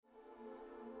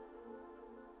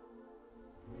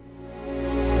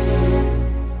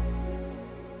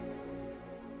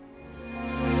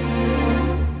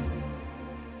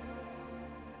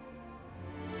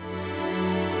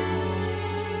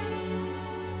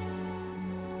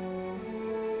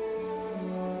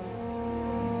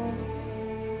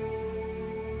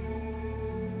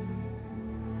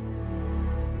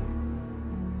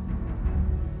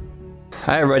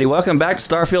Hi, everybody. Welcome back to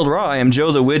Starfield Raw. I am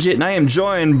Joe the Widget, and I am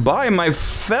joined by my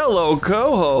fellow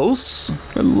co-hosts.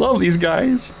 I love these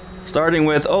guys. Starting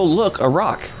with, oh, look, a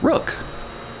rock. Rook.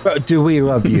 Do we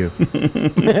love you?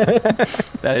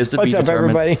 That is to be determined. What's up,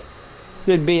 everybody?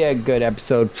 Should be a good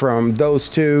episode from those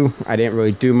two. I didn't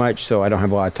really do much, so I don't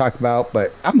have a lot to talk about,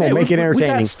 but I'm going to make it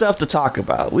entertaining. We got stuff to talk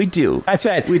about. We do. I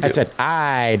said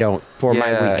I don't for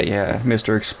my week. Yeah,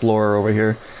 Mr. Explorer over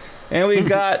here. And we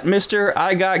got Mr.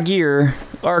 I Got Gear,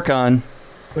 Archon.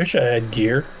 Wish I had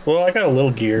gear. Well, I got a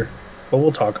little gear, but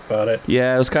we'll talk about it.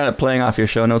 Yeah, I was kind of playing off your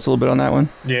show notes a little bit on that one.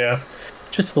 Yeah,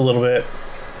 just a little bit.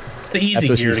 The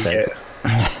easy gear to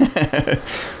get.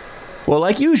 Well,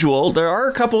 like usual, there are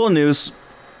a couple of news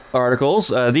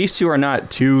articles. These two are not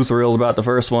too thrilled about the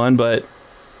first one, but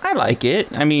I like it.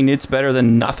 I mean, it's better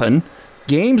than nothing.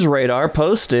 Games Radar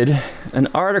posted an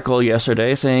article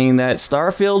yesterday saying that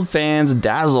Starfield fans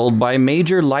dazzled by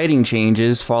major lighting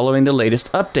changes following the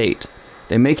latest update.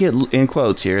 They make it, in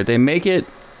quotes here, they make it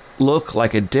look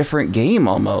like a different game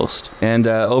almost. And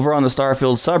over on the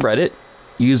Starfield subreddit,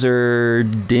 user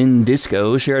Din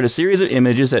Disco shared a series of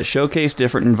images that showcase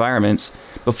different environments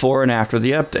before and after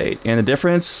the update. And the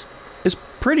difference is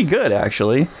pretty good,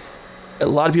 actually. A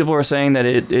lot of people are saying that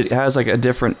it has like a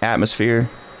different atmosphere.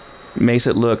 Makes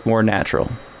it look more natural.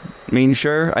 I mean,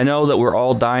 sure, I know that we're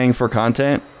all dying for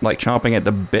content, like chomping at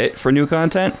the bit for new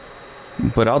content,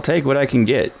 but I'll take what I can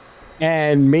get.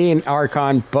 And me and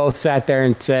Archon both sat there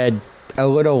and said a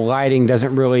little lighting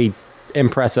doesn't really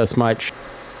impress us much.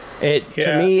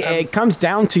 To me, it comes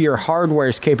down to your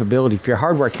hardware's capability. If your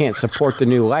hardware can't support the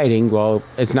new lighting, well,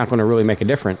 it's not going to really make a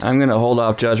difference. I'm going to hold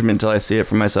off judgment until I see it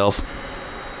for myself.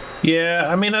 Yeah,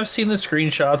 I mean, I've seen the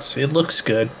screenshots. It looks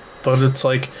good, but it's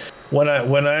like when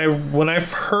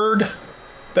I've heard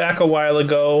back a while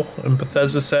ago, and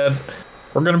Bethesda said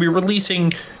we're going to be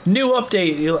releasing new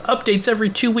updates every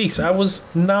 2 weeks. I was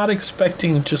not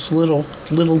expecting just little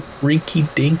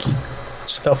rinky dinky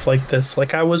stuff like this.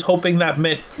 Like, I was hoping that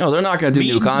meant no, they're not going to do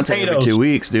new content every 2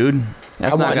 weeks, dude.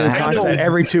 That's not going to happen.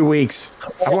 Every 2 weeks.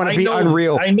 I want to be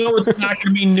Unreal. I know it's not going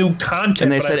to be new content. And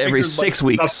they said every 6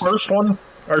 weeks. The first one,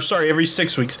 every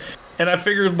 6 weeks. And I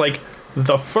figured like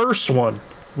the first one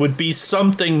would be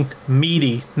something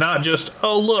meaty, not just,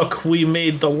 oh look, we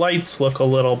made the lights look a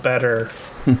little better.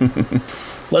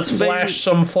 Let's flash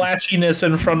some flashiness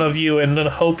in front of you and then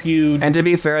hope you... And to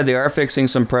be fair, they are fixing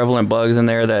some prevalent bugs in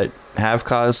there that have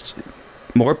caused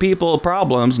more people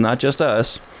problems, not just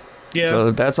us. Yeah.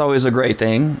 So that's always a great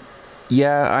thing.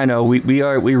 Yeah, I know. We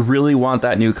really want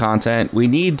that new content. We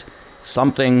need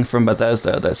something from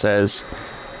Bethesda that says,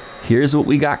 here's what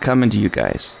we got coming to you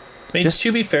guys. I mean,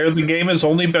 to be fair, the game has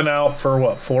only been out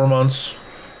for, 4 months?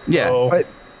 Yeah. So,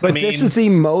 But this is the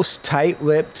most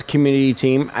tight-lipped community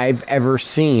team I've ever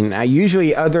seen.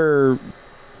 Usually other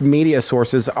media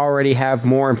sources already have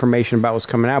more information about what's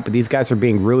coming out, but these guys are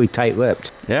being really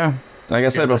tight-lipped. Yeah. Like I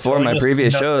said before, in my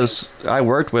previous shows, I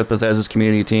worked with Bethesda's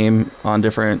community team on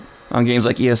games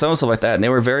like ESO and stuff like that, and they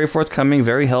were very forthcoming,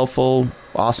 very helpful,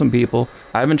 awesome people.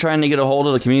 I've been trying to get a hold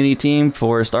of the community team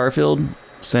for Starfield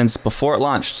since before it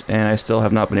launched, and I still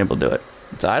have not been able to do it.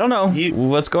 So I don't know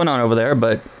what's going on over there,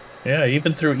 but... Yeah,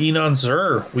 even through Enon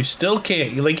Zur, we still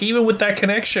can't, like, even with that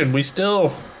connection, we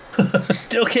still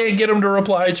can't get him to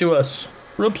reply to us.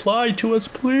 Reply to us,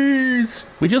 please.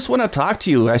 We just want to talk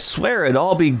to you. I swear it'd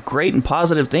all be great and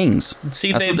positive things.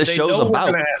 See, that's what the show's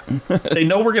about. They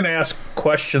know we're going to ask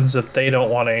questions that they don't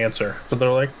want to answer. So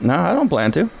they're like... No, I don't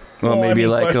plan to. Well, maybe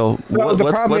what's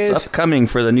upcoming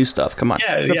for the new stuff? Come on.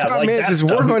 Yeah, the problem is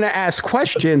we're going to ask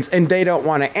questions and they don't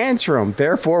want to answer them.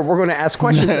 Therefore, we're going to ask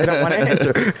questions they don't want to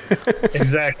answer.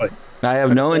 Exactly. I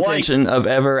have no intention of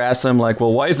ever asking them like,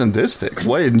 well, why isn't this fixed?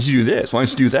 Why didn't you do this? Why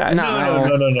didn't you do that?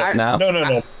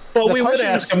 No. Well, we would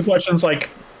ask them questions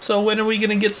like, so when are we going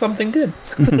to get something good?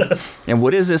 And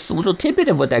what is this little tidbit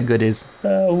of what that good is?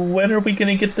 When are we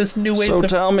going to get this new way? So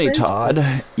tell me,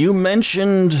 Todd, you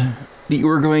mentioned that you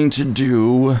were going to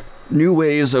do new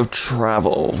ways of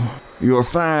travel. Your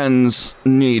fans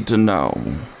need to know.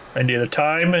 I need a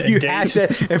time and date.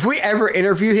 If we ever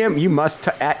interview him, you must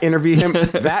interview him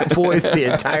that voice the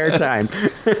entire time.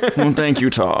 Well, thank you,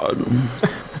 Todd.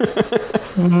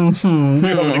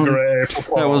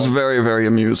 That was very, very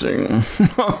amusing.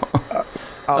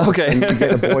 Okay. To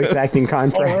get a voice acting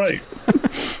contract.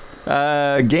 All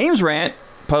right. Games Rant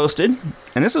posted,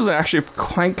 and this is actually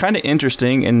quite kind of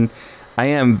interesting, and I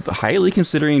am highly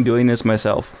considering doing this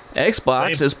myself.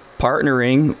 Xbox is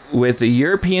partnering with the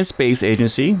European Space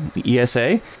Agency, the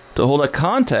ESA, to hold a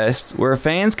contest where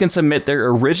fans can submit their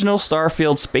original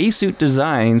Starfield spacesuit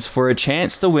designs for a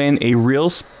chance to win a real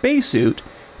spacesuit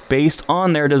based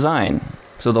on their design.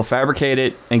 So they'll fabricate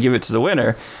it and give it to the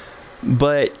winner.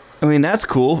 But I mean, that's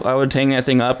cool. I would hang that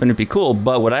thing up and it'd be cool.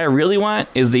 But what I really want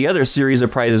is the other series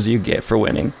of prizes you get for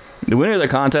winning. The winner of the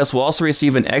contest will also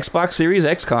receive an Xbox Series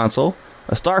X console,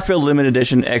 a Starfield Limited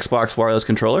Edition Xbox wireless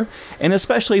controller, and a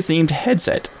specially themed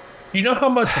headset. You know how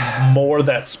much more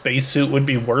that spacesuit would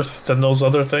be worth than those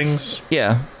other things?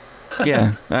 Yeah.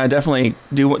 Yeah, I definitely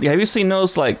do. Have you seen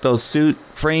those suit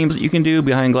frames that you can do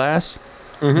behind glass?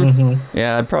 Mm-hmm.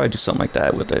 Yeah, I'd probably do something like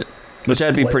that with it. Which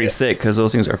that'd be pretty thick, because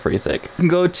those things are pretty thick. You can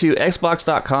go to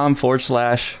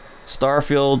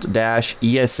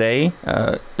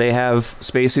xbox.com/Starfield-ESA. They have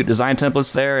spacesuit design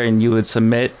templates there, and you would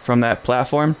submit from that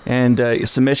platform. And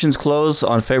submissions close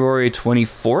on February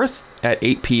 24th at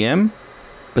 8 p.m.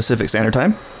 Pacific Standard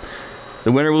Time.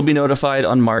 The winner will be notified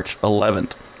on March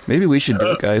 11th. Maybe we should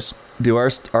do it, guys. Do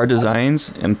our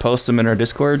designs and post them in our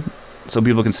Discord so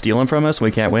people can steal them from us and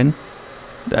we can't win.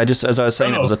 As I was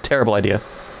saying, it was a terrible idea.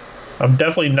 I'm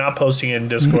definitely not posting it in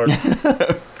Discord.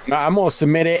 No, I'm going to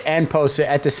submit it and post it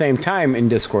at the same time in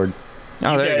Discord.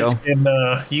 Oh, there you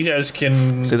go. You guys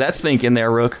can... See, that's thinking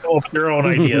there, Rook. Come up with your own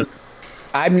ideas.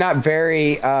 I'm not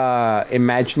very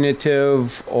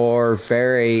imaginative or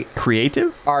very...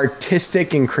 Creative?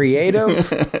 Artistic and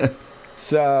creative.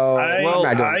 So,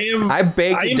 I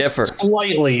beg to differ.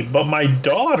 Slightly, but my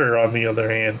daughter, on the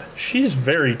other hand, she's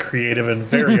very creative and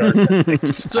very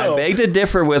artistic. So, I beg to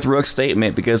differ with Rook's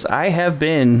statement because I have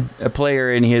been a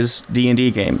player in his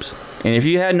D&D games. And if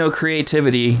you had no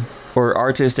creativity or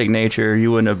artistic nature,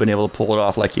 you wouldn't have been able to pull it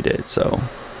off like you did. So,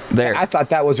 there. I thought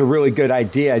that was a really good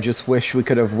idea. I just wish we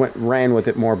could have ran with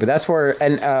it more. But that's for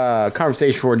a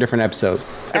conversation for a different episode.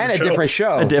 And a different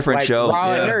show. A different show.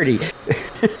 Raw and nerdy.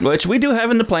 Which we do have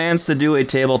in the plans to do a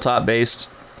tabletop-based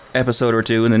episode or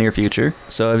two in the near future.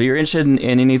 So if you're interested in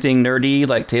anything nerdy,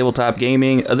 like tabletop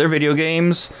gaming, other video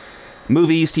games,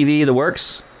 movies, TV, the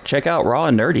works, check out Raw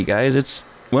and Nerdy, guys. It's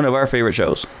one of our favorite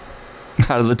shows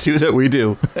out of the two that we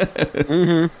do.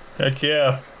 Heck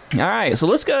yeah. All right, so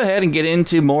let's go ahead and get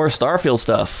into more Starfield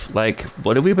stuff. Like,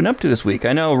 what have we been up to this week?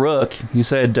 I know, Rook, you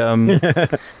said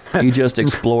you just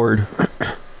explored.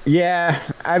 Yeah,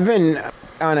 I've been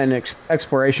on an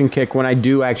exploration kick when I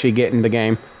do actually get in the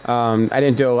game. I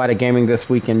didn't do a lot of gaming this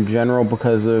week in general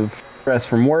because of stress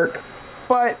from work.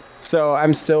 But, so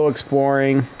I'm still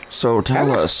exploring. So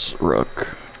tell us,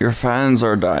 Rook, your fans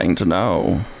are dying to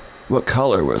know. What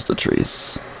color was the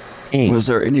trees? Was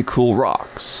there any cool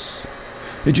rocks?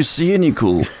 Did you see any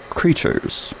cool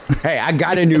creatures? Hey, I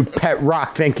got a new pet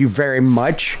rock. Thank you very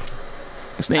much.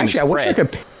 His name is Fred. I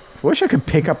wish I could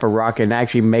pick up a rock and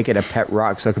actually make it a pet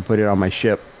rock so I could put it on my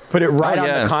ship. Put it right on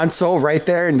the console right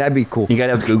there, and that'd be cool. You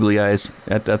gotta have googly eyes.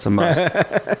 That's a must.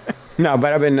 No,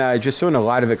 but I've been just doing a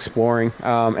lot of exploring.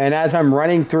 And as I'm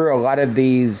running through a lot of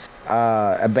these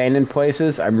abandoned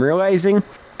places, I'm realizing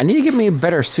I need to get me a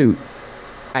better suit.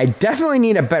 I definitely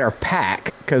need a better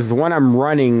pack, because the one I'm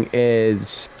running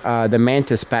is the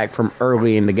Mantis pack from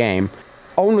early in the game,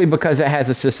 only because it has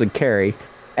assisted carry.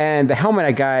 And the helmet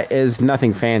I got is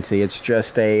nothing fancy. It's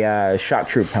just a shock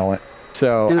troop helmet.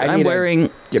 So dude, I'm wearing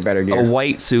get better gear. A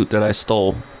white suit that I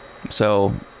stole.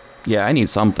 So, yeah, I need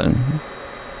something.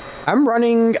 I'm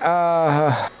running...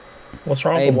 What's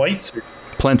wrong with the white suit?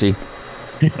 Plenty.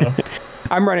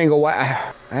 I'm running a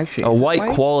white... Actually, a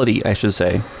white quality, I should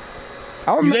say.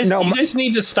 You guys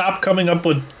need to stop coming up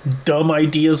with dumb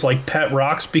ideas like pet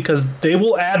rocks, because they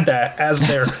will add that as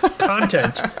their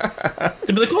content.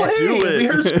 They'll be like, oh, hey, we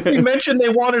heard somebody mention they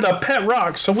wanted a pet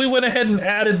rock, so we went ahead and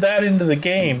added that into the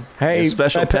game. Hey,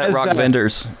 special pet rock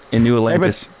vendors in New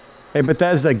Atlantis. Hey,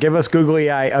 Bethesda, give us googly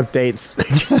eye updates.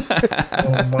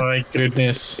 Oh, my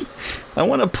goodness. I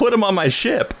want to put them on my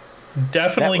ship.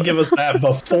 Definitely give us that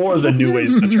before the new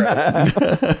ways to travel.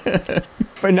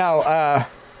 But no,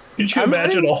 could you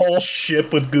imagine a whole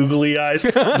ship with googly eyes?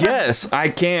 Yes, I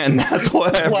can. That's why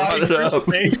I brought it up.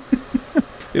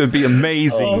 It would be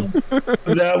amazing.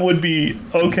 That would be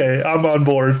okay. I'm on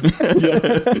board.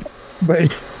 Yeah.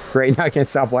 But right now I can't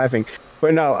stop laughing.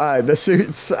 But no, the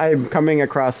suits I'm coming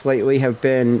across lately have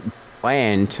been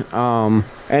bland.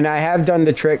 And I have done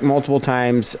the trick multiple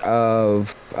times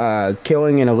of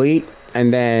killing an elite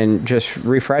and then just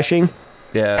refreshing.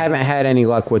 Yeah. I haven't had any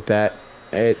luck with that.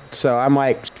 So I'm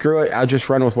like, screw it. I'll just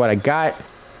run with what I got.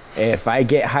 If I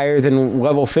get higher than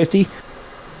level 50,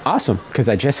 awesome, because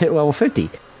I just hit level 50.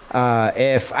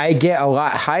 If I get a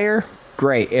lot higher,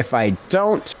 great. If I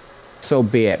don't, so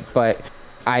be it. But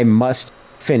I must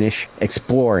finish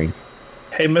exploring.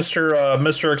 Hey,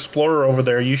 Mr. Explorer over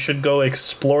there, you should go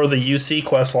explore the UC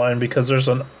quest line, because there's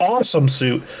an awesome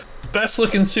suit, best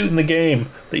looking suit in the game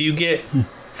that you get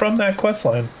from that quest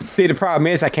line. See, the problem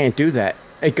is I can't do that.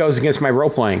 it goes against my role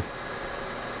playing.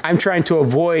 I'm trying to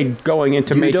avoid going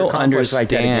into major don't conflicts like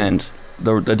that again. understand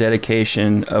the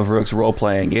dedication of Rook's role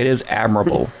playing. It is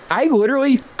admirable. I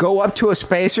literally go up to a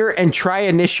spacer and try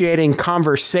initiating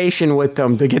conversation with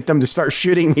them to get them to start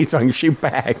shooting me so I can shoot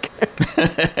back.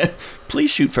 Please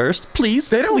shoot first.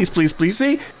 Please. They don't, Please.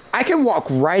 See, I can walk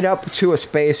right up to a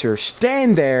spacer,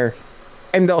 stand there,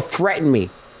 and they'll threaten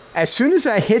me. As soon as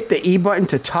I hit the E button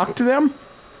to talk to them,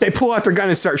 they pull out their gun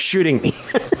and start shooting me.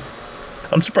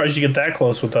 I'm surprised you get that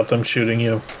close without them shooting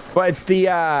you. But the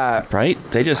Right?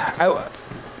 They just...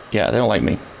 yeah, they don't like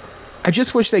me. I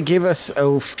just wish they gave us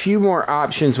a few more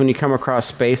options when you come across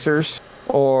spacers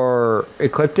or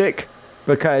ecliptic,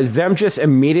 because them just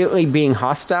immediately being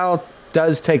hostile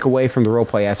does take away from the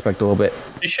roleplay aspect a little bit.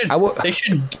 They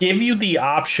should give you the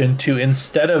option to,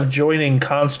 instead of joining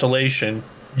Constellation,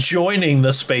 joining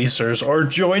the spacers or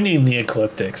joining the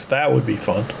ecliptics. That would be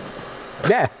fun.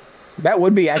 Yeah, that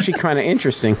would be actually kind of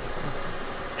interesting.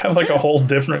 Have like a whole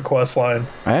different quest line.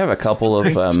 I have a couple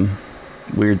of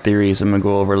weird theories I'm going to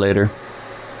go over later.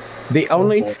 The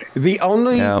only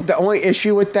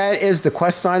issue with that is the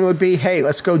quest line would be, hey,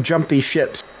 let's go jump these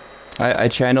ships. I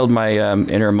channeled my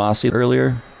inner Mossy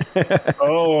earlier.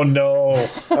 Oh, no.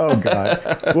 Oh,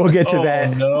 God. We'll get to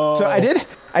that. No. So I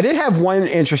did have one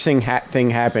interesting thing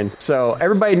happen. So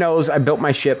everybody knows I built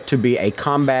my ship to be a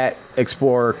combat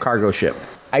explorer cargo ship.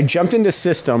 I jumped into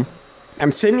system.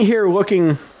 I'm sitting here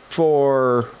looking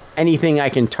for anything I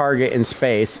can target in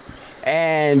space.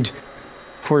 And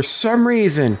for some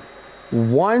reason,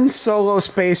 one solo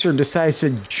spacer decides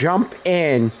to jump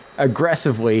in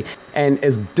aggressively and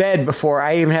is dead before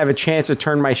I even have a chance to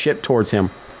turn my ship towards him.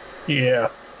 Yeah.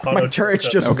 My turrets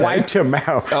just wiped him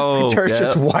out. Oh, my turrets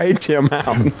just wiped him out.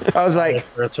 I was like,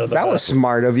 that was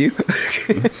smart of you.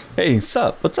 Hey,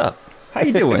 sup? What's up? How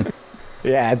you doing?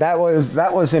 Yeah, that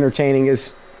was entertaining.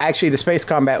 Is actually the space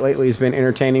combat lately has been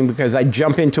entertaining because I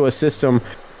jump into a system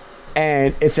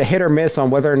and it's a hit or miss on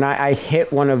whether or not I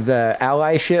hit one of the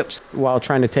ally ships while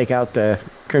trying to take out the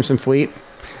Crimson Fleet.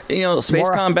 You know, space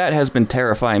combat has been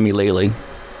terrifying me lately.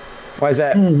 Why is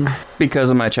that? Because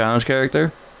of my challenge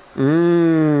character.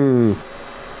 Yeah.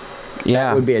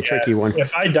 That would be a tricky one.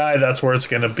 If I die, that's where it's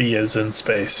going to be, is in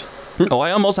space. Oh,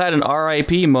 I almost had an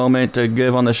RIP moment to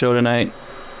give on the show tonight.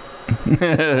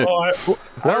 Well,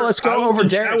 let's go over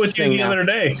Derek's with you the other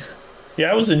day.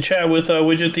 Yeah, I was in chat with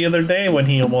Widget the other day when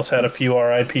he almost had a few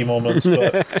RIP moments.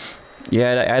 But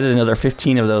yeah, I added another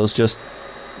 15 of those just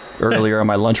earlier on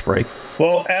my lunch break.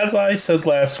 Well, as I said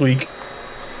last week,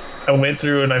 I went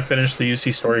through and I finished the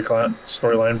UC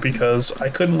storyline because I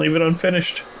couldn't leave it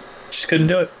unfinished. Just couldn't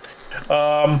do it.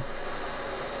 Got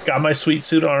my sweet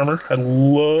suit armor. I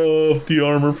love the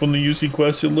armor from the UC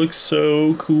quest. It looks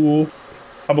so cool.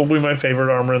 Probably my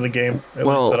favorite armor in the game, at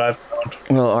least that I've found.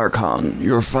 Well, Archon,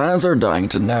 your fans are dying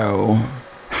to know,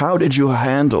 how did you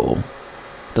handle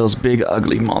those big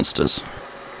ugly monsters?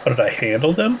 How did I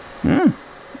handle them?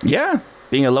 Yeah,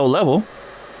 being a low level.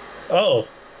 Oh,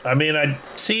 I mean,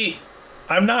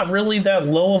 I'm not really that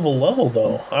low of a level,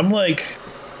 though. I'm like,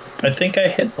 I think I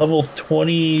hit level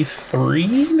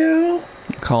 23 now?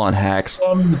 Calling hacks.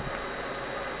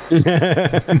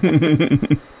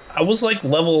 I was like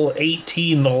level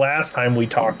 18 the last time we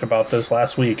talked about this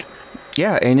last week.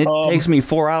 Yeah, and it takes me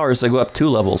 4 hours to go up 2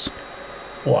 levels.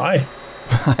 Why?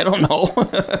 I don't know.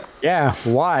 Yeah,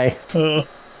 why?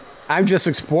 I'm just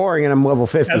exploring and I'm level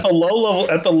 50. At the low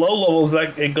levels,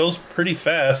 that it goes pretty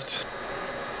fast.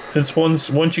 It's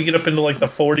once you get up into like the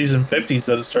 40s and 50s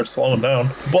that it starts slowing down.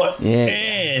 But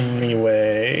anyway,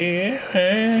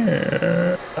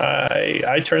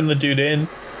 I turned the dude in.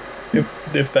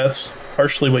 If that's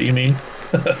partially what you mean.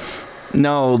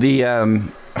 No,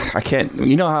 I can't.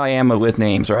 You know how I am with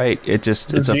names, right? It's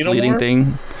a fleeting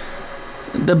thing.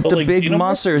 The big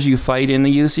monsters you fight in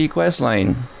the UC quest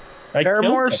line.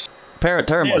 Terramorphs?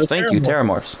 Terramorphs, thank you,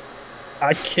 Terramorphs.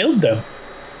 I killed them.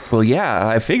 Well, yeah,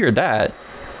 I figured that.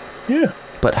 Yeah.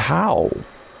 But how?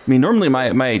 I mean, normally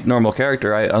my normal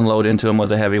character, I unload into him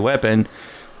with a heavy weapon,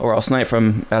 or I'll snipe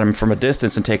at him from a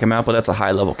distance and take him out, but that's a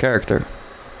high-level character.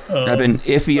 I've been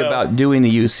iffy about doing the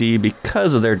UC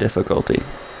because of their difficulty.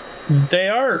 They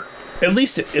are, at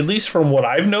least from what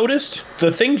I've noticed,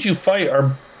 the things you fight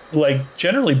are like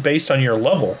generally based on your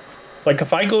level. Like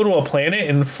if I go to a planet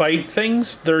and fight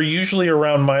things, they're usually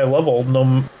around my level.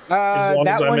 That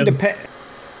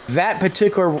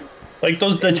particular, like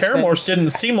the Terramorphs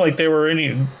didn't seem like they were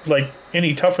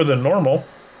any tougher than normal.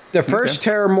 The first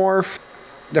Terramorph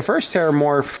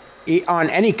on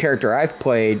any character I've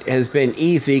played has been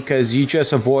easy because you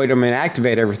just avoid them and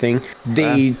activate everything.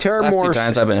 The Terramorphs... Last few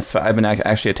times I've been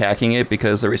actually attacking it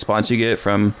because the response you get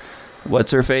from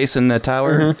what's her face in the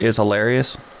tower is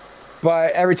hilarious.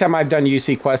 But every time I've done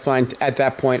UC questline, at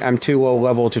that point, I'm too low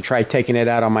level to try taking it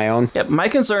out on my own. Yep, my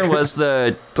concern was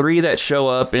the 3 that show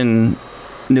up in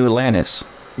New Atlantis.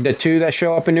 The 2 that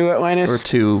show up in New Atlantis? Or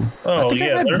 2. Oh, I think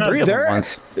yeah, I had they're not... 3 of them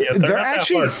once. Yeah, they're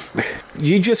actually...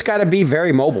 You just got to be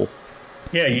very mobile.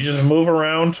 Yeah, you just move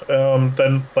around.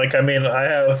 Then, like, I mean, I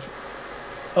have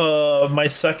my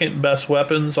second best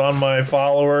weapons on my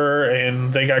follower,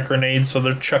 and they got grenades, so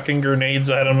they're chucking grenades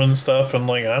at them and stuff. And,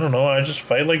 like, I don't know, I just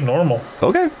fight like normal.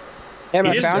 Okay. Yeah,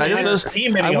 I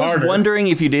was wondering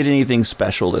if you did anything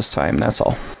special this time, that's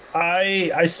all.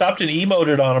 I stopped and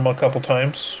emoted on him a couple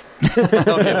times.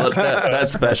 Okay, well,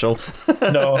 that's special.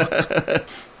 No.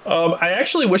 I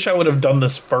actually wish I would have done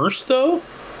this first, though.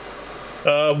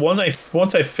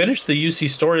 Once I finished the UC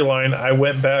storyline, I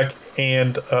went back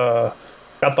and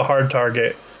got the hard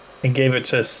target and gave it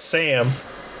to Sam,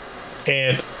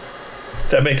 and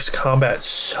that makes combat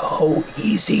so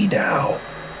easy now.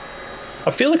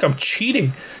 I feel like I'm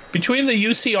cheating. Between the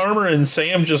UC armor and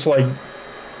Sam just, like,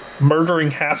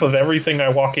 murdering half of everything I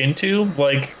walk into,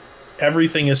 like,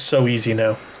 everything is so easy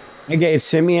now. I gave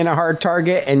Simeon a hard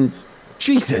target, and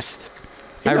Jesus,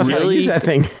 I really use that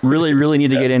thing. really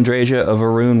need to get Andrasia a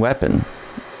Varun weapon.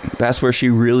 That's where she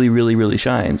really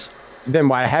shines. Then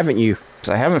why haven't you?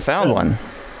 Because I haven't found one.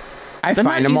 I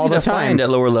find them all the time. Find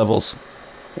at lower levels.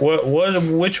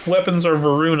 Which weapons are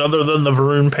Varun other than the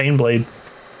Varun Painblade?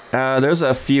 There's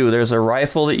a few. There's a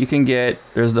rifle that you can get.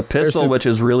 There's the pistol, which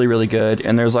is really good.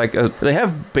 And there's like they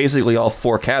have basically all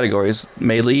 4 categories: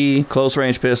 melee, close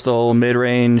range pistol, mid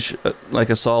range,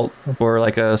 like assault, or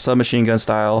like a submachine gun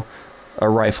style, a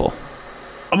rifle.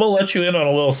 I'm gonna let you in on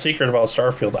a little secret about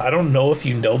Starfield. I don't know if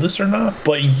you know this or not,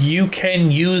 but you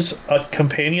can use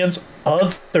companions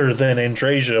other than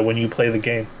Andrasia when you play the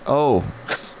game. Oh.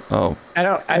 I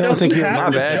don't think you're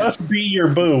have to just be your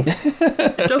boo.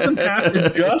 It doesn't have to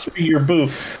just be your boo.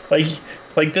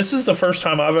 Like this is the first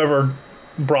time I've ever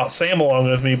brought Sam along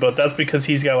with me, but that's because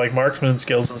he's got like marksman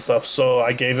skills and stuff. So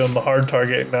I gave him the hard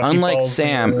target. Now unlike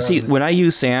Sam, see, when I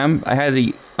use Sam, I had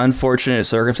the unfortunate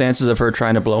circumstances of her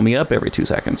trying to blow me up every 2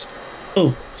 seconds.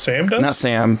 Oh, Sam does? Not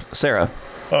Sam, Sarah.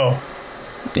 Oh,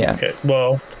 yeah. Okay,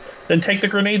 well. Then take the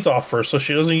grenades off first so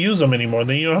she doesn't use them anymore.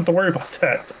 Then you don't have to worry about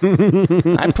that.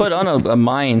 I put on a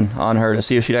mine on her to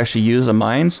see if she'd actually use the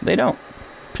mines. They don't.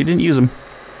 She didn't use them.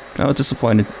 I was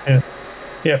disappointed. Yeah,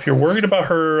 if you're worried about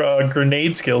her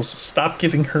grenade skills, stop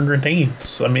giving her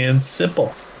grenades. I mean, it's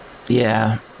simple.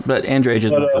 Yeah, but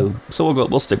Andrasia's my boo, so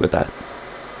we'll stick with that.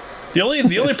 The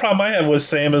only problem I have with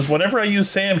Sam is whenever I use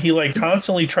Sam, he like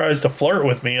constantly tries to flirt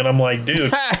with me, and I'm like,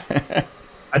 dude,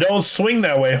 I don't swing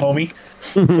that way, homie.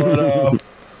 But,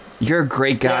 you're a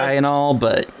great guy and all,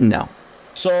 but no.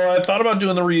 So I thought about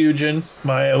doing the Ryujin.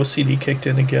 My OCD kicked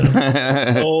in again.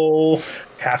 So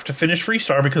have to finish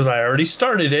Freestar because I already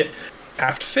started it.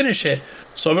 Have to finish it.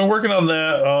 So I've been working on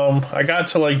that. I got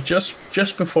to like just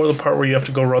before the part where you have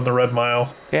to go run the Red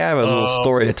Mile. Yeah, I have a little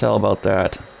story to tell about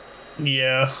that.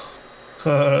 Yeah.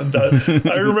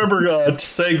 I remember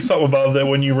saying something about that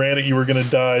when you ran it, you were going to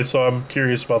die. So I'm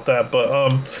curious about that.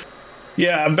 But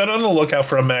yeah, I've been on the lookout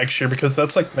for a mag shear because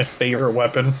that's like my favorite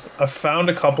weapon. I found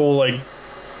a couple like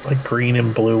green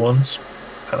and blue ones.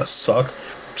 Kind of suck.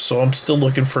 So I'm still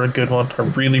looking for a good one. I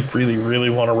really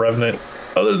want a Revenant.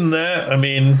 Other than that, I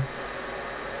mean,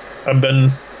 I've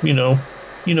been, you know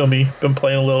me, been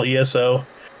playing a little ESO,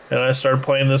 and I started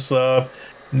playing this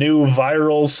new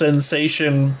viral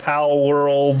sensation Pal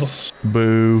World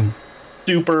Boo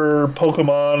super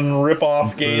Pokemon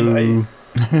ripoff game.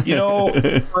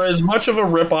 For as much of a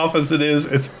ripoff as it is,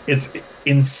 it's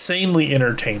insanely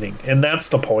entertaining, and that's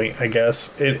the point, I guess.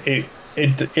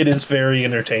 It is very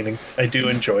entertaining. I do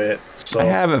enjoy it. So I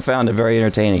haven't found it very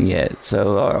entertaining yet,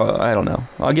 so I don't know.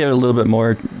 I'll give it a little bit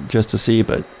more just to see,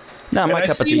 but not my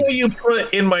cup of tea. I see what you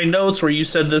put in my notes where you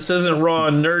said this isn't raw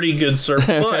and nerdy, good sir,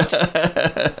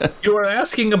 but you are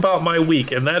asking about my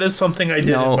week, and that is something I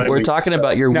did. No, we're talking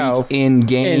about your week in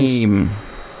game.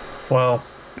 Well,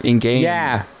 in game.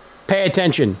 Yeah, pay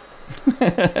attention.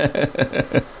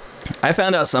 I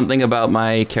found out something about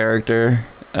my character.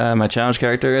 My challenge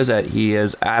character is that he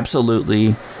is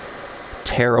absolutely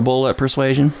terrible at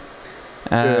persuasion.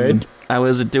 Good. I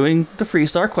was doing the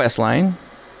Freestar quest line,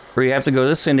 where you have to go to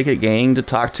the Syndicate gang to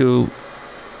talk to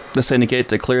the Syndicate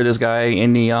to clear this guy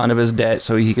in Neon of his debt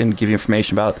so he can give you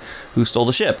information about who stole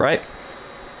the ship, right?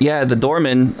 Yeah, the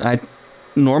doorman,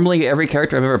 normally every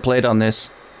character I've ever played on this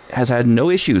has had no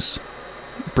issues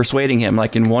persuading him,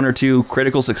 like in 1 or 2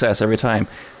 critical success every time.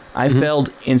 I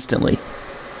failed instantly.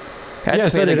 Had to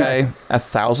pay the guy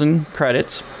 1,000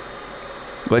 credits,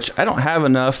 which I don't have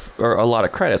enough or a lot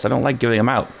of credits. I don't like giving them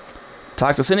out.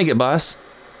 Talked to Syndicate Boss,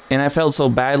 and I failed so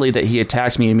badly that he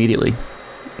attacked me immediately.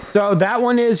 So that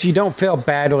one is, you don't fail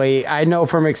badly. I know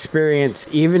from experience,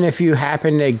 even if you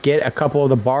happen to get a couple of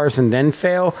the bars and then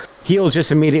fail, he'll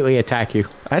just immediately attack you.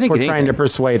 I didn't get trying to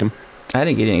persuade him. I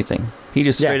didn't get anything. He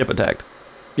just straight up attacked.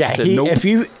 Yeah, said, nope.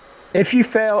 if you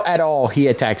fail at all, he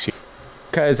attacks you.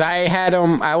 Because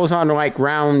I was on like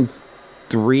round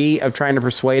 3 of trying to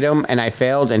persuade him, and I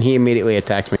failed, and he immediately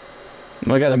attacked me.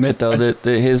 Well, I gotta admit though that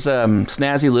his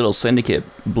snazzy little Syndicate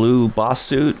blue boss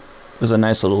suit was a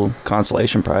nice little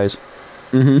consolation prize.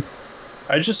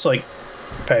 I just like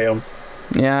pay him.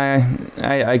 Yeah,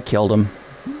 I killed him,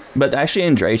 but actually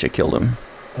Andrasia killed him.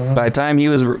 By the time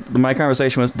my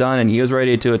conversation was done and he was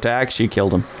ready to attack, she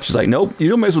killed him. She's like, "Nope, you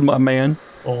don't mess with my man."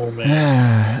 Oh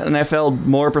man! And I failed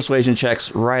more persuasion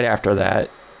checks right after that.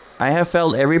 I have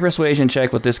failed every persuasion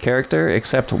check with this character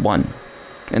except one,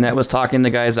 and that was talking the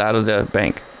guys out of the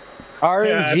bank.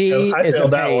 RNG is a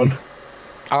pain.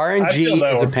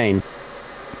 RNG is a pain.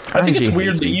 I think it's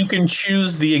weird that you can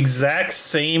choose the exact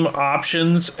same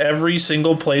options every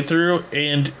single playthrough,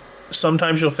 and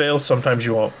sometimes you'll fail, sometimes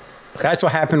you won't. That's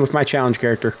what happened with my challenge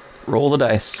character. Roll the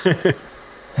dice.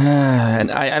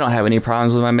 And I don't have any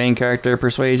problems with my main character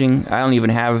persuasion. I don't even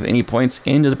have any points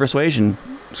into the persuasion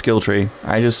skill tree.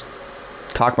 I just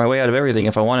talk my way out of everything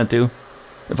if I wanted to,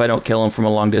 if I don't kill him from a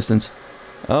long distance.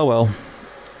 Oh well.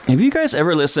 Have you guys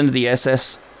ever listened to the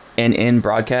SSNN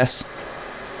broadcast?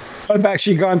 I've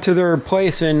actually gone to their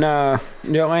place in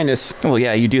New Atlantis. Well,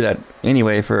 yeah, you do that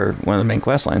anyway for one of the main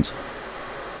quest lines.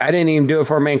 I didn't even do it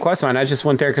for a main quest line. I just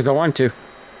went there because I wanted to.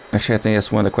 Actually, I think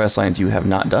that's one of the quest lines you have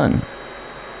not done.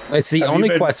 It's the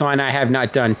only quest line I have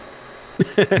not done.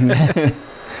 But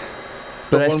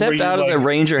I stepped out of the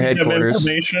Ranger headquarters.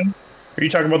 Are you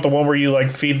talking about the one where you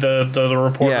like feed the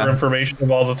reporter information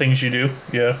of all the things you do?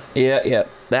 Yeah. Yeah,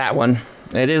 that one.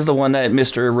 It is the one that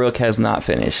Mr. Rook has not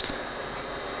finished.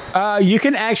 You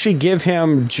can actually give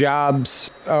him jobs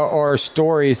or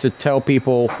stories to tell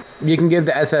people. You can give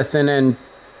the SSNN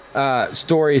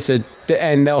stories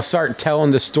and they'll start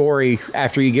telling the story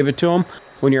after you give it to them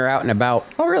when you're out and about.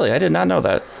 Oh, really? I did not know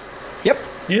that. Yep.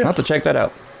 Yeah. I'll have to check that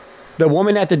out. The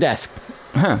woman at the desk.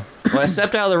 Huh. Well, I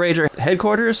stepped out of the Ranger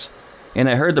headquarters, and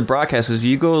I heard the broadcast as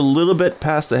you go a little bit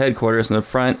past the headquarters in the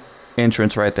front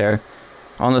entrance right there.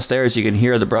 On the stairs, you can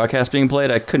hear the broadcast being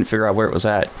played. I couldn't figure out where it was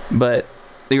at. But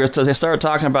they started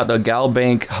talking about the Gal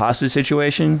Bank hostage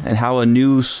situation and how a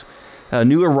new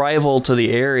arrival to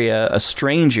the area, a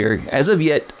stranger, as of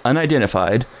yet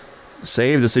unidentified,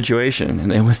 saved the situation. And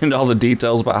they went into all the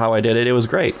details about how I did it. It was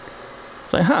great.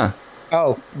 It's like, huh.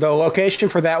 Oh, the location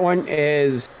for that one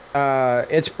is,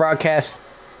 it's broadcast,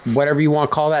 whatever you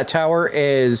want to call that tower,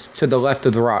 is to the left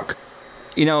of the rock.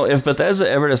 You know, if Bethesda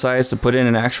ever decides to put in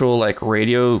an actual, like,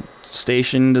 radio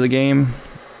station to the game,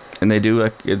 and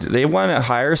they want to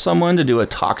hire someone to do a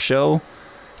talk show,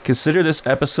 consider this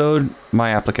episode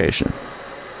my application.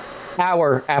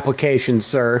 Our application,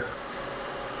 sir.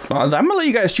 Well, I'm going to let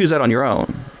you guys choose that on your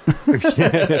own.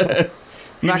 I'm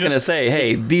not going to say,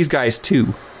 hey, these guys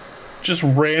too. Just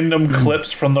random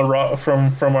clips from the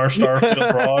from our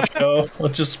Starfield Raw show,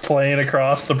 just playing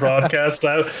across the broadcast.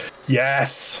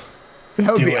 Yes,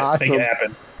 that would be awesome. Make it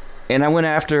happen. And I went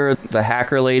after the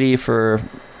hacker lady for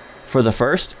the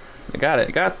first. I got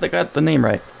it. Got the name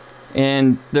right.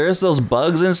 And there's those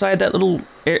bugs inside that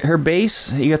her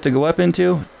base you have to go up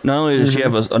into. Not only does she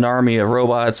have an army of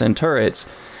robots and turrets,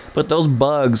 but those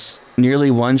bugs nearly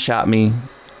one-shot me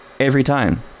every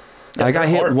time. Yeah, I got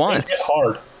hit once. They hit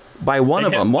hard. By one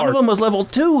of them. One of them was level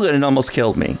 2 and it almost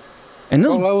killed me. And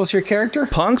those what level was your character?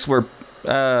 Punks were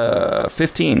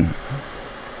 15.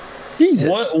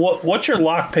 Jesus. What's your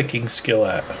lockpicking skill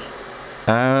at?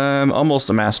 I'm almost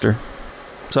a master.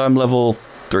 So I'm level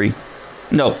 3.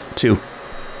 No, 2.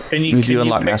 Can you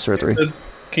unlock master at 3.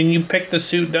 Can you pick the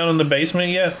suit down in the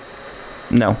basement yet?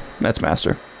 No, that's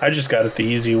master. I just got it the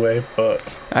easy way,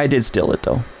 but I did steal it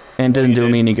though. And didn't do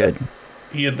me any good.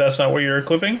 That's not what you're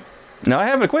equipping? No, I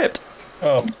have equipped.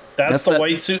 Oh, that's the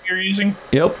white suit you're using?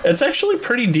 Yep. It's actually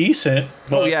pretty decent.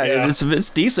 Oh, yeah. It's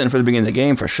decent for the beginning of the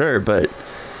game for sure, but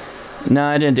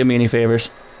no, it didn't do me any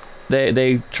favors.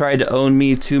 They tried to own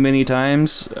me too many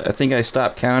times. I think I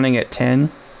stopped counting at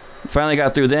 10. Finally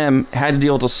got through them. Had to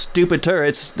deal with those stupid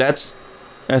turrets.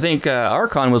 I think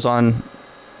Archon was on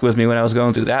with me when I was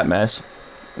going through that mess.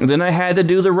 And then I had to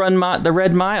do the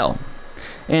Red Mile.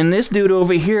 And this dude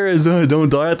over here is, don't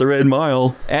die at the Red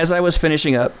Mile. As I was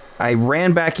finishing up, I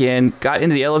ran back in, got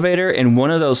into the elevator, and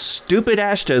one of those stupid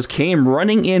Ashtas came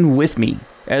running in with me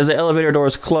as the elevator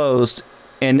doors closed,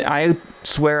 and I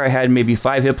swear I had maybe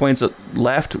 5 hit points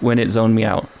left when it zoned me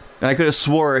out. And I could have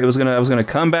swore I was gonna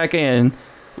come back in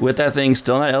with that thing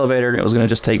still in that elevator, and it was gonna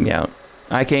just take me out.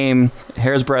 I came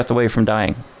hair's breadth away from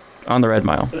dying on the Red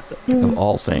Mile, of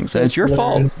all things. And it's your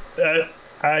fault.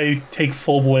 I take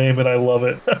full blame, and I love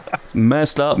it. It's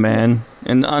messed up, man.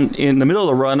 And in the middle of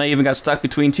the run, I even got stuck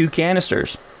between 2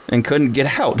 canisters and couldn't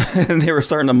get out. They were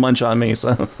starting to munch on me,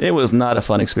 so it was not a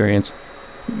fun experience.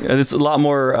 It's a lot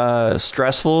more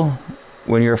stressful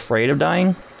when you're afraid of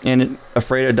dying, and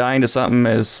afraid of dying to something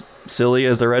as silly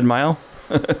as the Red Mile.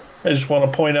 I just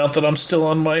want to point out that I'm still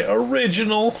on my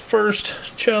original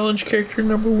first challenge character,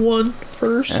 number 1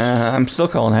 first. I'm still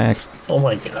calling hacks. Oh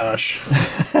my gosh.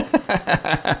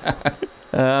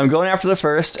 I'm going after the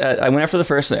first. I went after the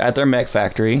first at their mech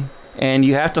factory, and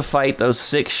you have to fight those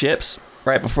 6 ships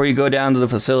right before you go down to the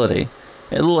facility.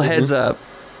 A little heads up.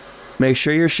 Make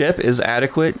sure your ship is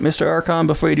adequate, Mr. Archon,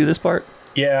 before you do this part.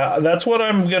 Yeah, that's what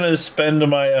I'm going to spend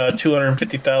my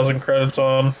 250,000 credits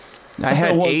on. I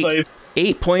had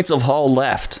 8 points of hull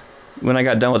left when I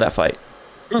got done with that fight.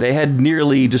 They had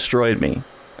nearly destroyed me.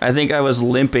 I think I was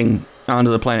limping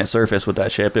onto the planet's surface with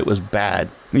that ship. It was bad.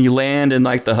 When you land and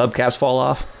like the hubcaps fall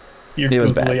off, your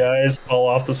googly eyes fall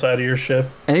off the side of your ship.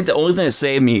 I think the only thing that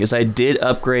saved me is I did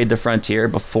upgrade the Frontier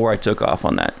before I took off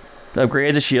on that. I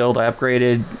upgraded the shield. I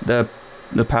upgraded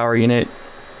the power unit,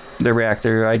 the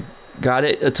reactor. I got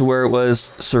it to where it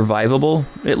was survivable,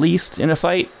 at least in a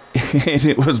fight. And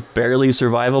it was barely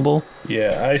survivable.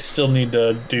 Yeah, I still need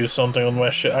to do something with my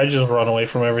ship. I just run away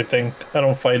from everything. I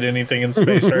don't fight anything in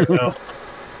space right now.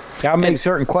 Gotta make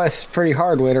certain quests pretty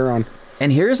hard later on.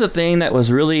 And here's the thing that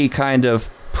was really kind of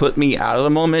put me out of the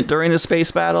moment during the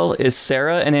space battle is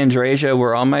Sarah and Andrasia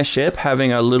were on my ship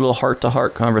having a little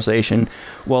heart-to-heart conversation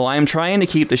while I'm trying to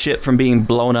keep the ship from being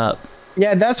blown up.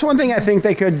 Yeah, that's one thing I think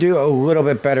they could do a little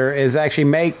bit better is actually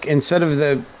make, instead of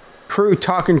the crew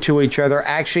talking to each other,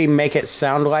 actually make it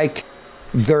sound like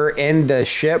they're in the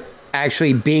ship,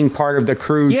 actually being part of the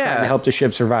crew trying to help the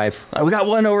ship survive. We got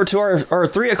one over to our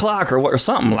 3 o'clock or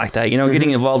something like that,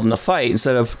 getting involved in the fight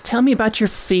instead of, tell me about your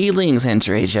feelings,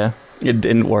 Andrasia. It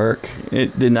didn't work.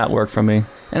 It did not work for me.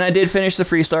 And I did finish the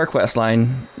Freestar quest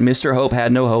line. Mr. Hope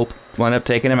had no hope. Wound up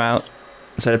taking him out.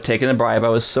 Instead of taking the bribe, I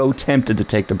was so tempted to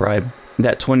take the bribe.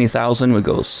 That 20,000 would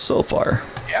go so far.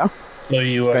 Yeah. So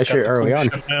you especially early on.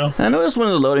 Now? I noticed one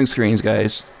of the loading screens,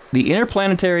 guys. The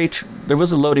interplanetary... there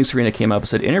was a loading screen that came up. It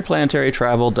said, interplanetary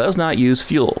travel does not use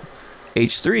fuel.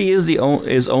 H3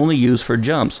 is only used for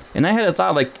jumps. And I had a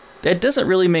thought, like, that doesn't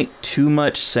really make too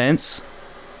much sense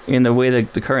in the way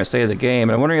the current state of the game.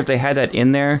 And I'm wondering if they had that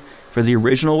in there for the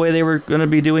original way they were going to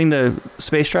be doing the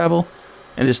space travel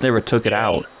and just never took it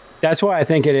out. That's why I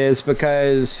think it is,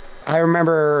 because I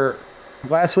remember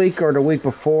last week or the week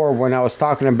before when I was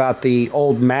talking about the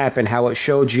old map and how it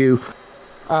showed you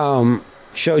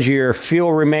your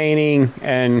fuel remaining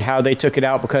and how they took it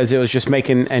out because it was just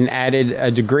making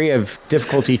a degree of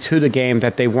difficulty to the game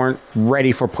that they weren't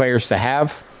ready for players to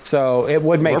have. So it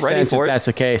would make sense if that's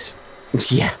the case.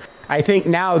 Yeah, I think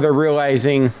now they're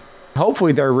realizing,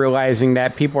 hopefully they're realizing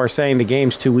that people are saying the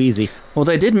game's too easy. Well,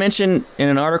 they did mention in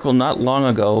an article not long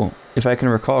ago, if I can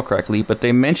recall correctly, but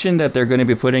they mentioned that they're going to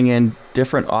be putting in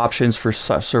different options for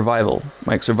survival,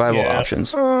 like survival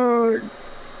options.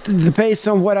 Based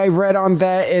on what I read on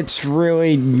that, it's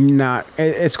really not.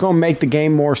 It's going to make the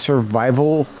game more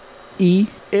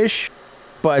survival-y-ish,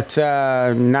 but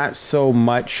not so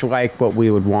much like what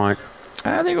we would want.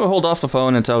 I think we'll hold off the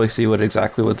phone until we see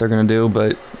exactly what they're going to do,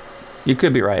 but you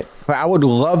could be right. But I would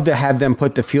love to have them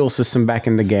put the fuel system back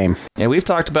in the game. Yeah, we've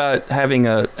talked about having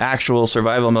an actual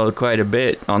survival mode quite a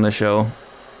bit on the show.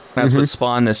 That's what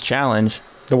spawned this challenge.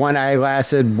 The one I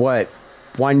lasted, 1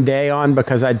 day on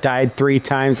because I died 3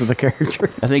 times with the character.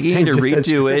 I think you need to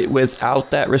redo it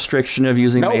without that restriction of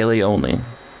using melee only.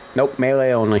 Nope,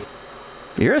 melee only.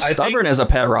 You're as stubborn as a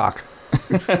pet rock.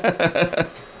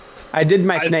 I did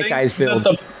my Snake Eyes build.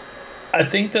 I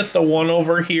think that the one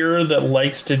over here that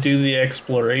likes to do the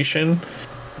exploration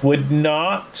would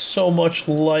not so much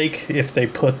like if they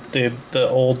put the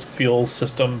old fuel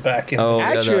system back in.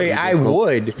 Actually, I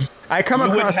would. I come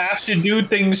across... You would have to do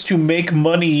things to make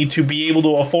money to be able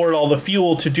to afford all the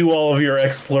fuel to do all of your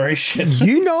exploration.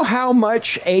 You know how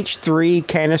much H3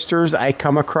 canisters I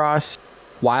come across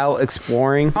while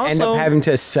exploring? Also, end up having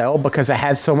to sell because I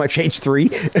have so much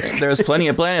H3. There's plenty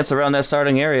of planets around that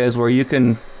starting areas where you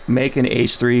can make an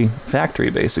H3 factory,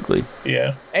 basically.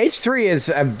 Yeah. H3 is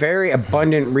a very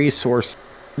abundant resource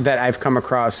that I've come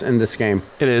across in this game.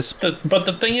 It is. But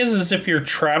the thing is if you're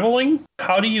traveling,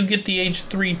 how do you get the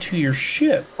H3 to your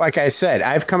ship? Like I said,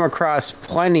 I've come across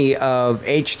plenty of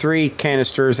H3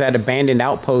 canisters at abandoned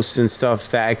outposts and stuff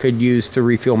that I could use to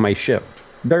refuel my ship.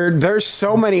 There's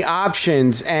so many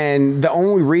options, and the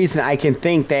only reason I can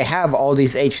think they have all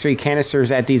these H3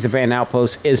 canisters at these abandoned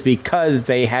outposts is because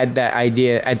they had that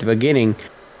idea at the beginning.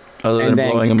 Other than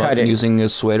blowing them up and using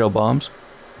as pseudo bombs?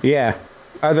 Yeah,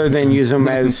 other than use them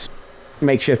as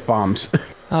makeshift bombs.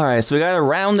 All right, so we got to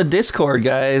round the Discord,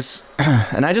 guys.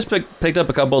 And I just picked up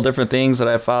a couple of different things that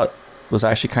I thought was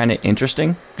actually kind of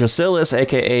interesting. Drasilis,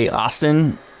 a.k.a.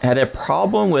 Austin, had a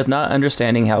problem with not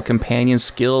understanding how companion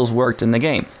skills worked in the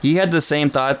game. He had the same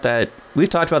thought that we've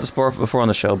talked about this before on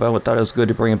the show, but I thought it was good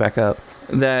to bring it back up,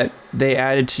 that they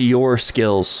added to your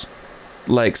skills.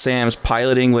 Like Sam's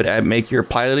piloting would make your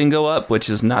piloting go up, which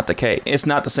is not the case. It's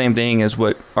not the same thing as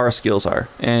what our skills are.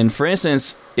 And for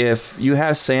instance, if you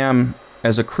have Sam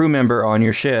as a crew member on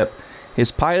your ship, his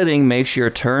piloting makes your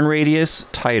turn radius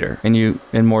tighter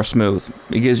and more smooth.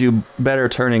 It gives you better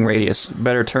turning radius,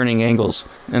 better turning angles.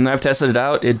 And I've tested it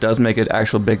out. It does make an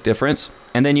actual big difference.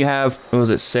 And then you have, what was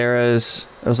it, Sarah's?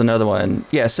 That was another one.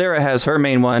 Yeah, Sarah has her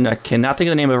main one. I cannot think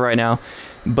of the name of it right now.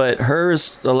 But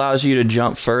hers allows you to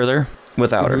jump further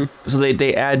without her. So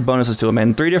they add bonuses to them.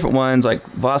 And 3 different ones like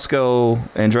Vasco,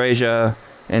 Andrasia,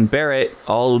 and Barrett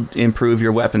all improve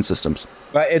your weapon systems.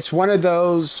 But it's one of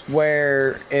those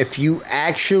where if you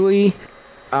actually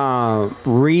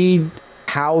read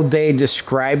how they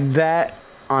described that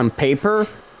on paper,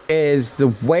 is the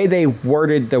way they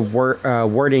worded the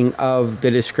wording of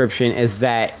the description is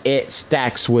that it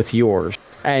stacks with yours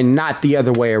and not the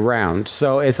other way around.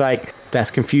 So it's like,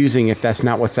 that's confusing if that's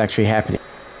not what's actually happening.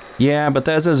 Yeah,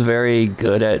 Bethesda's very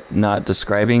good at not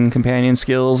describing companion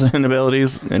skills and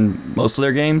abilities in most of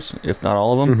their games, if not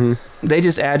all of them. They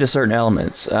just add to certain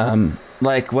elements.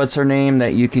 Like, what's her name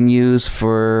that you can use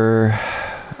for...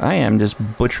 I am just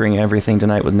butchering everything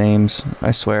tonight with names,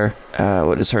 I swear.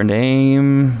 What is her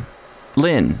name?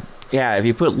 Lynn. Yeah, if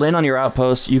you put Lynn on your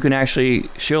outpost, you can actually...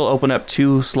 She'll open up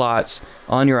 2 slots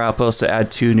on your outpost to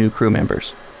add 2 new crew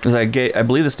members. Because I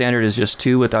believe the standard is just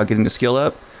 2 without getting the skill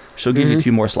up. She'll give you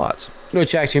 2 more slots.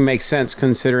 Which actually makes sense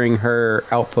considering her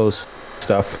outpost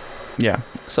stuff. Yeah.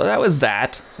 So that was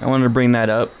that. I wanted to bring that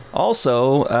up.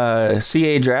 Also,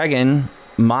 CA Dragon,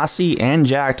 Mossy, and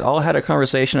Jacked all had a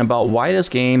conversation about why this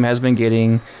game has been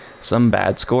getting some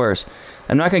bad scores.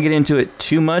 I'm not going to get into it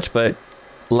too much, but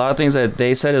a lot of things that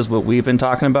they said is what we've been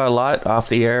talking about a lot off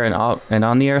the air and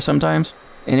on the air sometimes.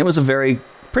 And it was a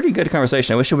pretty good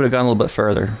conversation. I wish it would have gone a little bit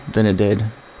further than it did.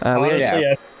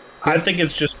 Honestly, I think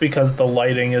it's just because the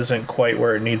lighting isn't quite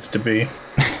where it needs to be.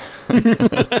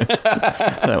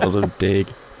 That was a dig.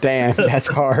 Damn, that's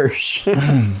harsh.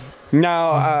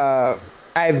 No,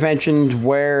 I've mentioned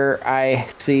where I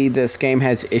see this game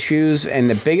has issues, and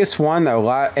the biggest one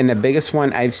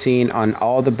I've seen on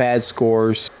all the bad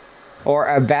scores, or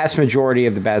a vast majority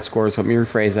of the bad scores, let me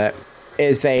rephrase that,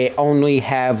 is they only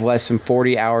have less than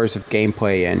 40 hours of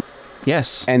gameplay in.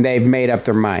 Yes. And they've made up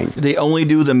their mind. They only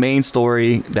do the main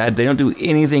story. That they don't do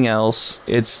anything else.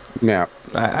 Yeah.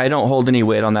 I don't hold any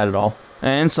weight on that at all.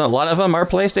 And so a lot of them are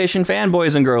PlayStation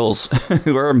fanboys and girls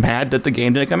who are mad that the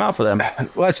game didn't come out for them.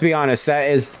 Let's be honest. That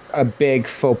is a big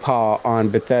faux pas on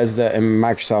Bethesda and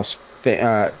Microsoft's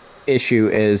issue,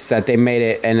 is that they made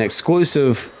it an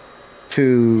exclusive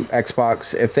to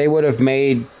Xbox. If they would have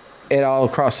made it all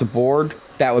across the board,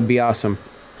 that would be awesome.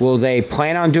 Will they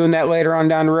plan on doing that later on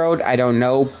down the road? I don't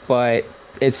know, but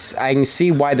I can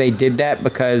see why they did that,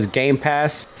 because Game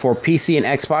Pass for PC and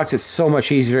Xbox, it's so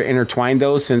much easier to intertwine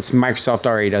those since Microsoft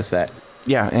already does that.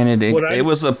 Yeah, and it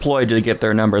was a ploy to get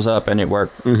their numbers up, and it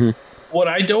worked. What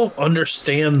I don't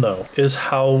understand, though, is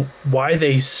why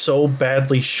they so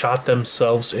badly shot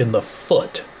themselves in the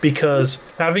foot. Because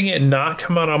having it not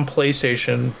come out on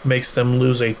PlayStation makes them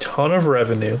lose a ton of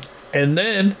revenue. And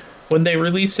then when they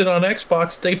released it on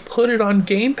Xbox, they put it on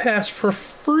Game Pass for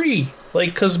free.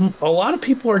 Like, because a lot of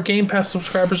people are Game Pass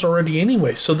subscribers already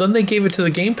anyway. So then they gave it to the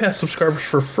Game Pass subscribers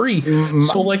for free.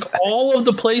 So, like, all of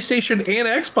the PlayStation and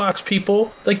Xbox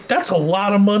people, like, that's a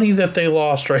lot of money that they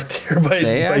lost right there by doing that.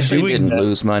 They actually didn't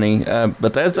lose money.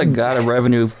 Bethesda got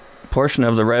a portion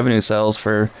of the revenue sales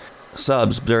for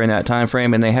subs during that time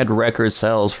frame, and they had record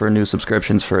sales for new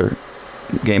subscriptions for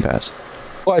Game Pass.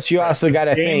 Plus, you also got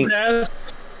to think...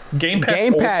 Game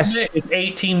Pass Ultimate is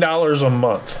 $18 a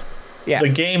month. Yeah. The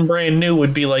game brand new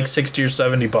would be like $60 or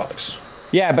 $70.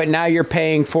 Yeah, but now you're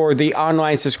paying for the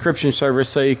online subscription service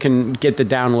so you can get the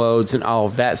downloads and all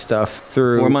of that stuff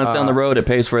through... 4 months down the road, it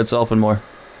pays for itself and more.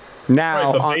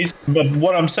 Now, right, But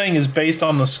what I'm saying is based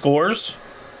on the scores,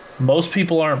 most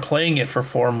people aren't playing it for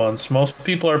 4 months. Most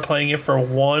people are playing it for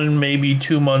 1, maybe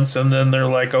 2 months, and then they're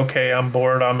like, okay, I'm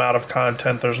bored, I'm out of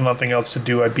content, there's nothing else to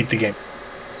do, I beat the game.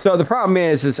 So the problem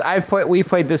is we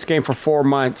played this game for 4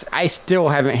 months. I still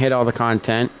haven't hit all the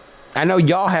content. I know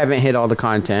y'all haven't hit all the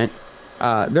content.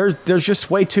 There's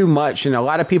just way too much, and a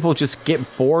lot of people just get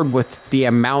bored with the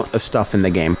amount of stuff in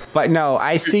the game. But no,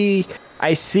 I see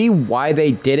why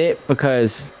they did it,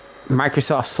 because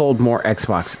Microsoft sold more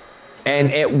Xbox,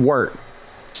 and it worked.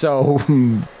 So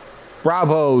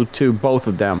bravo to both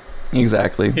of them.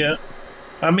 Exactly. Yeah.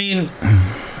 I mean,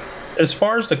 as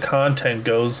far as the content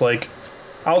goes, like,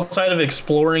 outside of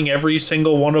exploring every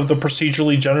single one of the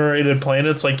procedurally generated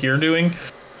planets like you're doing,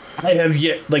 I have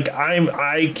yet, like,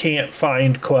 I can't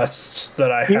find quests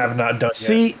that I have not done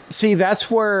yet. See, that's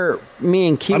where me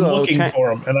and Kilo... I'm looking for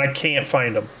them, and I can't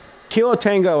find them. Kilo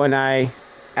Tango and I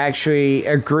actually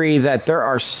agree that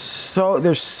there's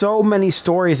so many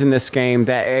stories in this game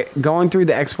that going through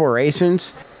the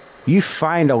explorations, you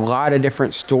find a lot of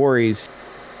different stories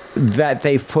that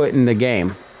they've put in the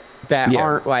game that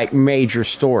aren't like major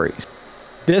stories.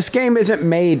 This game isn't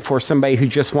made for somebody who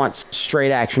just wants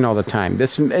straight action all the time.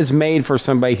 This is made for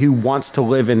somebody who wants to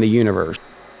live in the universe.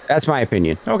 That's my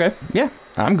opinion. Okay. Yeah,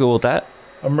 I'm cool with that.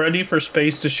 I'm ready for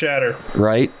space to shatter.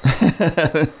 Right?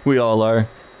 We all are.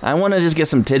 I want to just get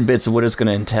some tidbits of what it's going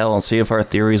to entail and see if our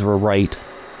theories were right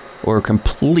or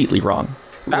completely wrong.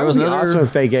 That would be awesome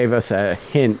if they gave us a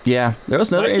hint. Yeah, there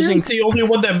was another interesting... It's the only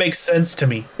one that makes sense to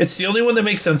me. It's the only one that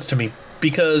makes sense to me,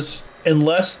 because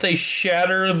unless they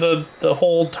shatter the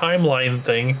whole timeline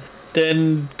thing,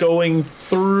 then going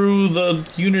through the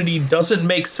Unity doesn't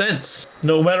make sense.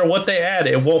 No matter what they add,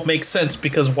 it won't make sense,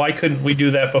 because why couldn't we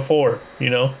do that before, you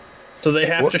know? So they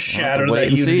have to shatter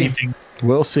that Unity thing.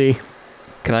 We'll see.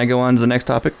 Can I go on to the next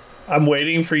topic? I'm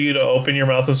waiting for you to open your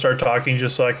mouth and start talking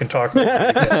just so I can talk.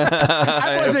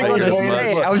 I wasn't going to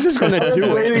say it. I was just going to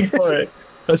do it. Waiting for it.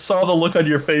 I saw the look on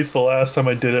your face the last time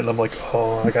I did it, and I'm like,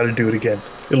 oh, I got to do it again.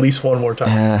 At least one more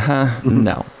time.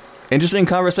 No. Interesting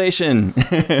conversation.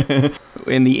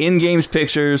 In the in-games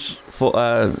pictures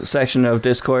section of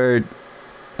Discord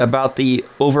about the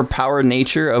overpowered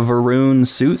nature of Varun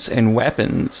suits and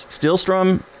weapons.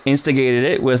 Steelstrom instigated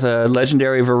it with a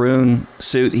legendary Varun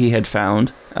suit he had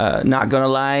found. Not gonna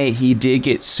lie, he did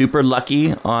get super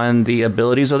lucky on the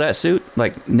abilities of that suit,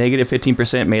 like negative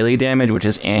 15% melee damage, which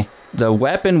is eh. The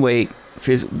weapon weighs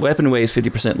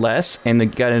 50% less, and they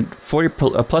got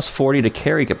a plus 40 to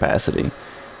carry capacity.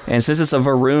 And since it's a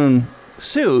Varun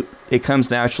suit, it comes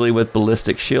naturally with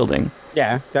ballistic shielding.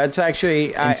 Yeah, that's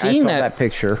actually... I saw that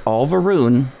picture. All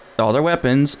Varun, all their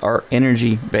weapons are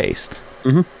energy-based.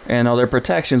 Mm-hmm. And all their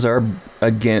protections are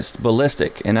against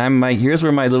ballistic. And here's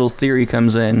where my little theory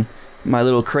comes in, my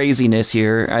little craziness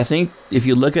here. I think if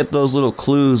you look at those little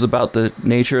clues about the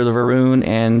nature of the Varun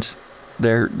and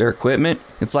their equipment,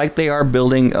 it's like they are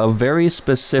building a very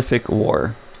specific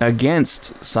war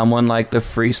against someone like the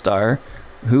Freestar,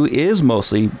 who is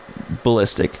mostly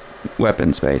ballistic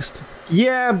weapons based.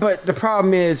 Yeah, but the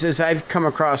problem is I've come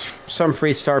across some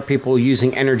Freestar people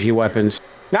using energy weapons.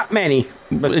 Not many,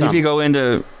 but some. If you go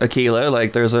into Aquila,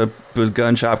 like there's a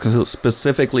gun shop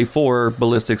specifically for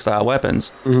ballistic style weapons,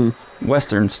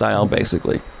 Western style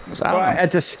basically. So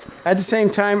at the same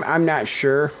time, I'm not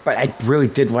sure, but I really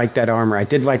did like that armor. I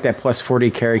did like that plus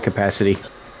 40 carry capacity.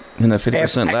 And the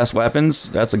 50% less weapons,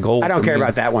 that's a gold. I don't care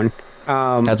about that one.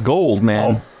 That's gold,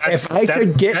 man. That's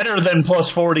better than plus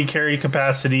 40 carry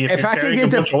capacity if I could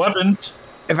get a bunch of weapons.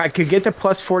 If I could get the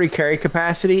plus 40 carry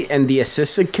capacity and the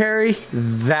assisted carry,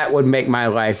 that would make my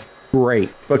life great.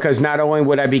 Because not only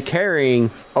would I be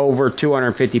carrying over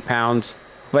 250 pounds,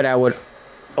 but I would,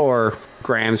 or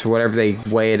grams or whatever they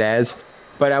weigh it as,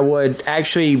 but I would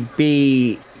actually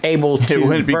be able to It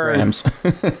wouldn't be grams.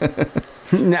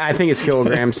 No, I think it's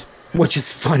kilograms. Which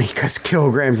is funny because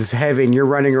kilograms is heavy and you're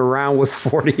running around with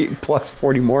 40 plus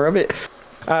 40 more of it.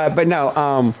 But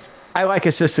no, I like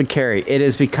assisted carry. It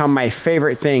has become my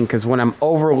favorite thing because when I'm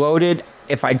overloaded,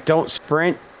 if I don't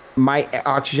sprint, my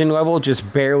oxygen level just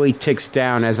barely ticks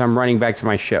down as I'm running back to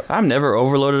my ship. I'm never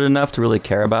overloaded enough to really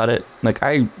care about it. Like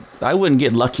I wouldn't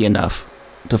get lucky enough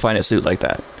to find a suit like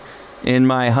that. In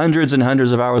my hundreds and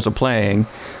hundreds of hours of playing,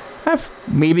 I've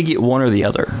maybe get one or the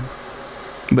other.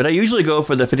 But I usually go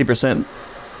for the 50%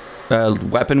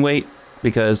 weapon weight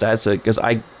because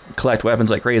I collect weapons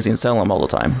like crazy and sell them all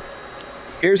the time.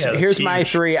 Here's my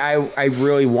three I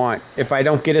really want. If I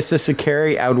don't get assisted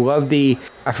carry, I would love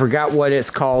I forgot what it's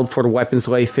called for the weapons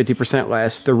weigh 50%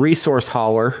 less, the resource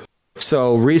hauler.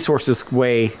 So resources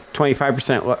weigh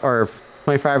 25% or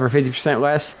 25 or 50%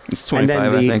 less. It's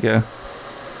 25, I think, yeah.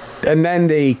 And then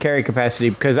the carry capacity,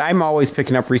 because I'm always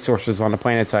picking up resources on the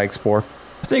planets I explore.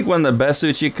 I think one of the best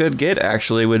suits you could get,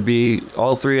 actually, would be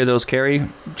all 3 of those carry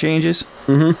changes.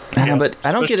 Mm-hmm. But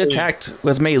I don't get attacked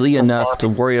with melee enough to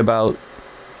worry about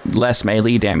less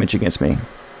melee damage against me.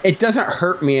 It doesn't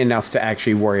hurt me enough to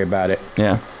actually worry about it.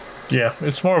 Yeah. Yeah,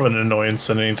 it's more of an annoyance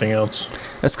than anything else.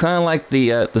 It's kind of like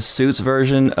the suits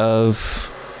version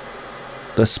of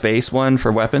the space one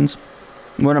for weapons.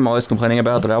 What I'm always complaining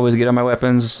about that I always get on my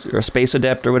weapons, or Space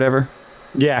Adept or whatever.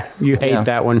 Yeah, you hate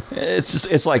that one.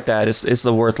 It's like that. It's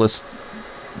the worthless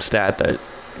stat that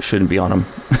shouldn't be on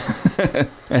them.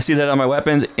 I see that on my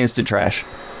weapons, instant trash.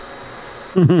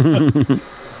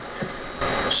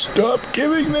 Stop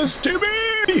giving this to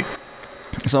me!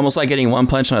 It's almost like getting one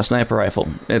punch on a sniper rifle.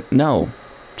 No.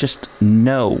 Just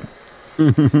no. I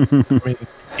mean,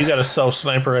 you gotta sell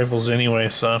sniper rifles anyway,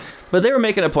 son. But they were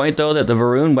making a point, though, that the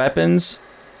Varun weapons,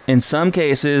 in some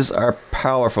cases, are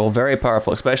powerful, very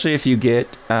powerful, especially if you get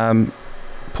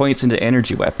points into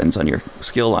energy weapons on your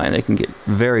skill line. They can get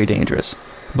very dangerous.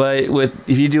 But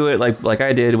if you do it like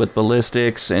I did with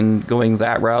ballistics and going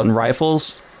that route in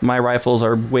rifles, my rifles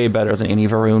are way better than any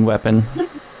Varun weapon,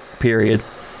 period.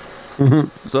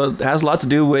 Mm-hmm. So it has a lot to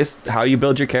do with how you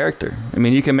build your character. I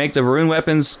mean, you can make the Varun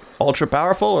weapons ultra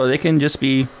powerful, or they can just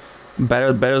be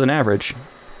better than average.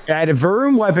 Yeah, the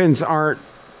Varun weapons aren't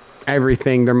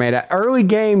everything they're made of. Early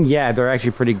game, yeah, they're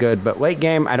actually pretty good, but late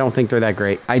game, I don't think they're that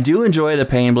great. I do enjoy the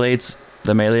Pain Blades,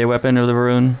 the melee weapon of the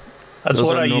Varun. Those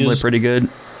are normally pretty good.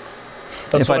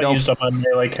 That's what I used on my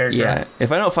melee character. Yeah,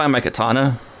 if I don't find my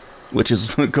katana, which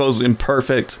goes in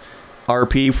perfect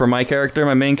RP for my character,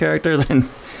 my main character, then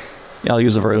I'll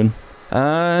use a Varun.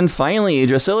 And finally,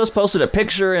 Drasilla's posted a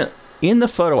picture in the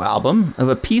photo album of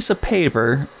a piece of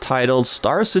paper titled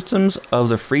Star Systems of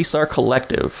the Freestar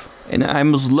Collective. And I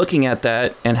was looking at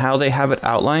that and how they have it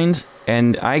outlined,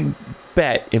 and I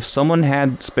bet if someone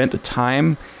had spent the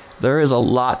time, there is a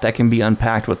lot that can be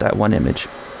unpacked with that one image.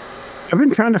 I've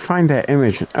been trying to find that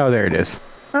image. Oh, there it is.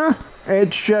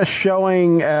 It's just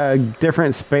showing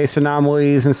different space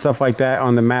anomalies and stuff like that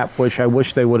on the map, which I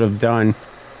wish they would have done.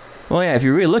 Well, yeah, if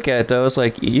you really look at it, though, it's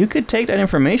like you could take that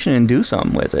information and do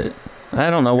something with it. I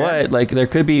don't know what. Like, there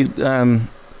could be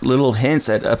little hints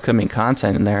at upcoming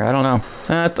content in there. I don't know.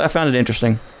 I found it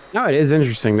interesting. No, it is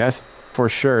interesting. That's for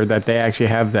sure that they actually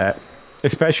have that.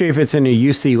 Especially if it's in a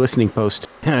UC listening post.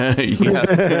 Yeah,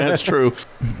 that's true.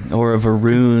 Or a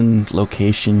Varun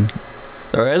location.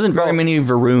 There isn't very many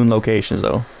Varun locations,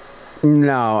 though.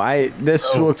 No, this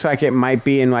looks like it might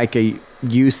be in like a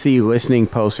UC listening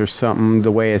post or something,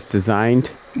 the way it's designed.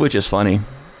 Which is funny.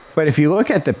 But if you look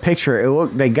at the picture,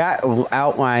 they got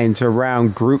outlines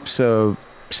around groups of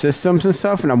systems and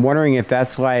stuff, and I'm wondering if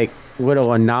that's like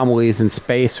little anomalies in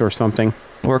space or something.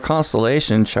 Or a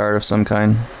constellation chart of some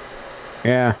kind.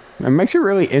 Yeah, it makes it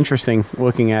really interesting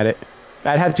looking at it.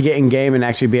 I'd have to get in game and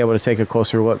actually be able to take a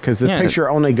closer look, because the picture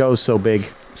only goes so big.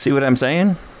 See what I'm saying?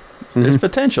 Mm-hmm. There's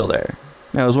potential there.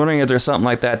 I was wondering if there's something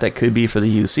like that that could be for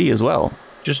the UC as well.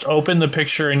 Just open the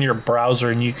picture in your browser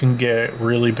and you can get it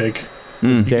really big.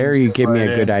 There you give me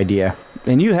a good idea.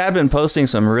 And you have been posting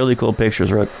some really cool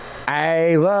pictures, Rook.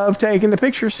 I love taking the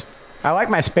pictures. I like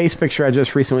my space picture I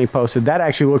just recently posted. That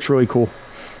actually looks really cool.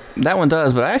 That one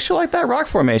does, but I actually like that rock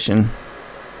formation.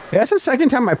 That's the second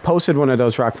time I posted one of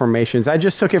those rock formations. I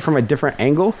just took it from a different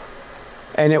angle,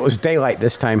 and it was daylight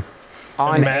this time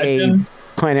on a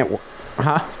planet.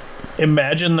 Huh?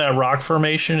 Imagine that rock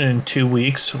formation in 2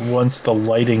 weeks once the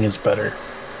lighting is better.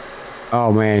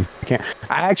 Oh man,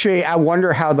 I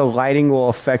wonder how the lighting will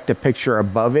affect the picture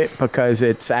above it, because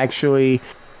it's actually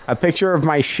a picture of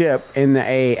my ship in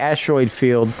a asteroid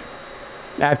field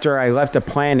after I left the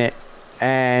planet,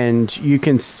 and you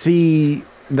can see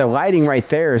the lighting right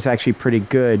there is actually pretty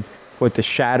good with the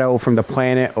shadow from the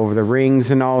planet over the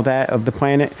rings and all that of the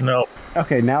planet. No.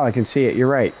 Okay, now I can see it. You're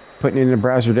right. Putting it in the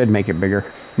browser did make it bigger.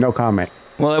 No comment.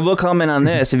 Well, I will comment on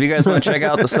this. If you guys want to check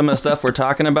out some of the stuff we're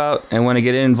talking about and want to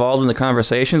get involved in the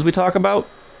conversations we talk about,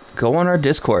 go on our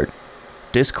Discord.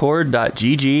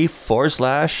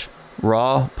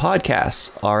 Discord.gg/raw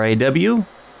podcasts.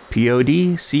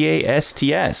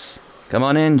 RAWPODCASTS. Come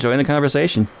on in, join the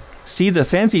conversation. See the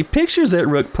fancy pictures that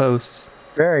Rook posts.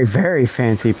 Very, very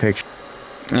fancy picture.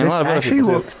 And a lot of other actually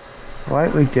looks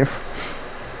slightly different.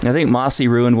 I think Mossy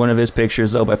ruined one of his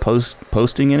pictures, though, by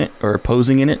posting in it, or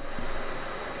posing in it.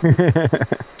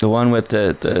 The one with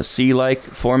the sea-like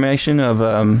formation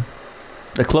of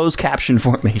the closed caption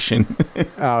formation.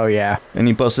 Oh, yeah. And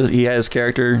he has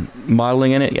character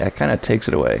modeling in it. Yeah, it kind of takes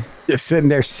it away. Just sitting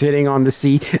there, sitting on the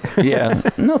seat. Yeah,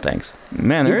 no thanks.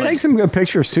 Man, He takes some good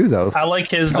pictures, too, though. I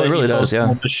like his. Oh, it really does,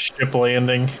 yeah. The ship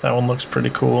landing. That one looks pretty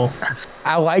cool.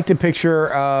 I like the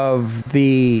picture of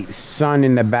the sun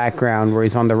in the background where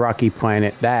he's on the rocky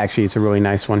planet. That actually is a really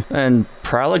nice one. And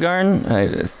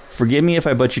Pralagarn, forgive me if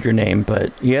I butchered your name,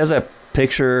 but he has a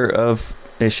picture of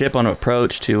a ship on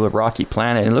approach to a rocky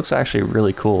planet. It looks actually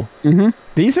really cool. Mm-hmm.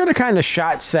 These are the kind of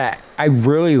shots that I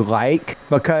really like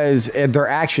because they're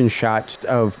action shots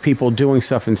of people doing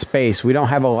stuff in space. We don't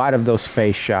have a lot of those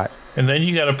space shots. And then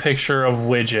you got a picture of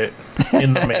Widget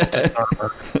in the Mantis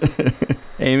armor.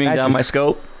 Aiming down my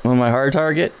scope on my hard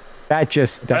target. That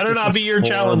better not be your horrible.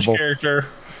 challenge character.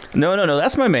 No,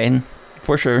 that's my main,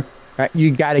 for sure. Right,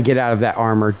 you got to get out of that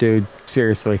armor, dude.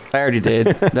 Seriously. I already did.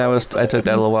 I took that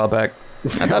a little while back.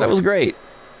 I thought it was great.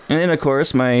 And then, of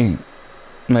course, my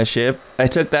ship, I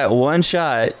took that one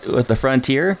shot with the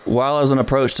Frontier while I was on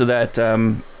approach to that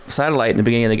satellite in the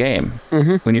beginning of the game.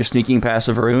 Mm-hmm. When you're sneaking past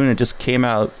the Varun, it just came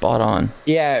out spot on.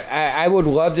 Yeah, I would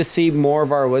love to see more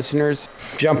of our listeners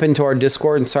jump into our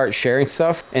Discord and start sharing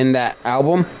stuff in that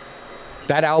album.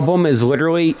 That album is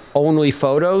literally only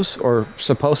photos, or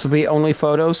supposed to be only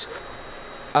photos,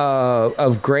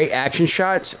 of great action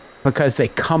shots because they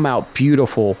come out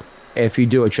beautiful if you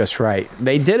do it just right.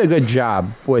 They did a good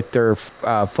job with their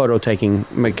photo taking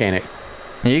mechanic.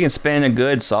 And you can spend a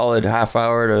good solid half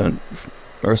hour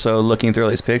or so looking through all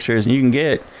these pictures, and you can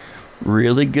get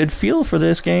really good feel for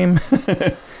this game.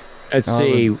 Let's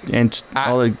see.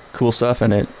 All the cool stuff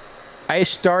in it. I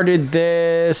started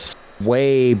this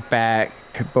way back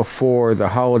before the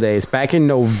holidays. Back in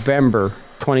November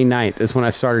 29th is when I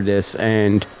started this,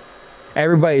 and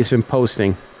everybody's been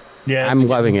posting. Yeah, I'm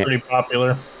loving it. Pretty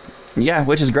popular. Yeah,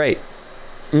 which is great.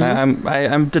 Mm-hmm.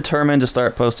 I'm determined to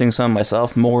start posting some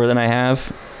myself more than I have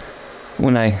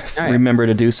when I remember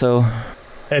to do so.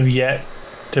 Have yet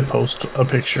to post a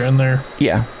picture in there.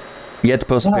 Yeah. You have to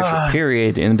post a picture,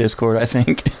 period, in Discord, I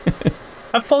think.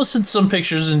 I've posted some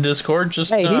pictures in Discord.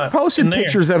 He posted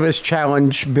pictures of his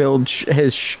challenge build,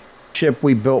 his ship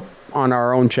we built on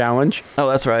our own challenge. Oh,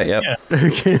 that's right. Yep. Yeah.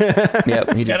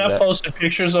 Yep. He did and I've posted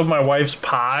pictures of my wife's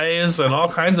pies and all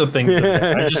kinds of things.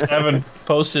 I just haven't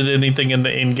posted anything in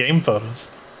the in-game photos.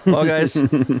 Well, guys,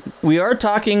 we are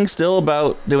talking still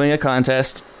about doing a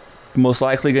contest. Most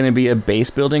likely going to be a base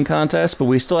building contest, but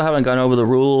we still haven't gone over the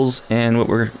rules and what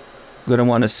we're going to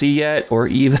want to see yet, or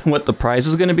even what the prize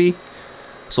is going to be.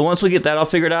 So once we get that all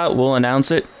figured out, we'll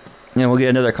announce it. And we'll get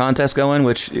another contest going,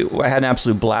 which I had an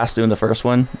absolute blast doing the first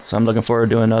one. So I'm looking forward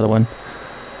to doing another one.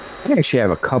 I actually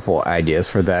have a couple ideas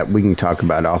for that we can talk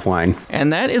about offline.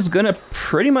 And that is going to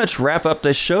pretty much wrap up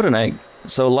this show tonight.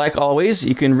 So like always,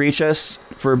 you can reach us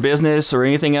for business or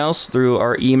anything else through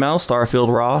our email,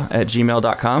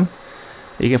 starfieldraw@gmail.com.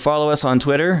 You can follow us on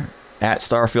Twitter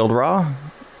 @StarfieldRaw.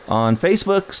 On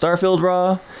Facebook,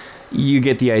 StarfieldRaw. You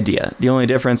get the idea. The only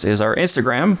difference is our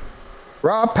Instagram,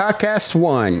 Raw Podcast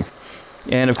 1.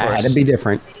 And of course, had to be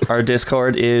different. Our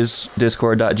Discord is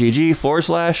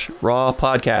discord.gg/Raw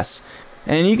Podcasts.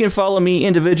 And you can follow me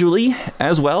individually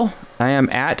as well. I am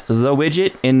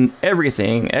 @TheWidget in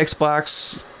everything.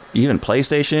 Xbox, even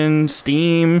PlayStation,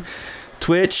 Steam,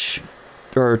 Twitch,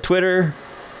 or Twitter,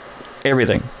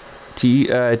 everything.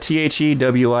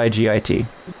 THEWIGIT. Do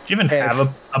you even have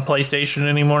a PlayStation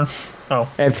anymore? Oh.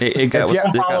 It got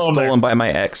stolen by my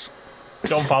ex.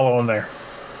 Don't follow him there.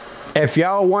 If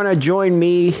y'all want to join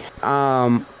me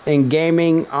in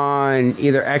gaming on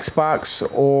either Xbox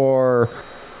or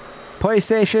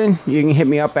PlayStation, you can hit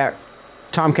me up at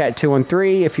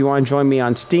Tomcat213. If you want to join me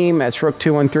on Steam, that's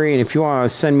Rook213. And if you want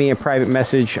to send me a private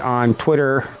message on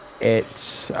Twitter,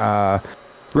 it's at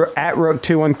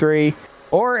Rook213.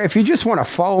 Or if you just want to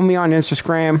follow me on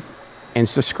Instagram. I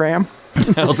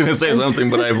was going to say something,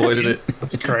 but I avoided it.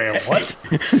 Instagram, what?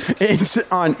 It's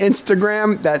on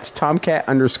Instagram. That's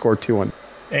Tomcat_21.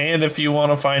 And if you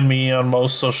want to find me on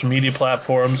most social media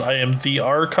platforms, I am the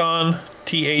Archon,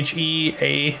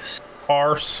 TheArchon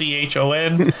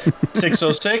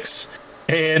 606.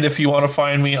 And if you want to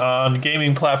find me on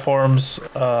gaming platforms,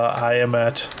 I am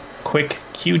at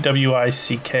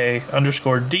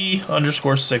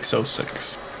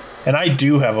QWICK_D_606. And I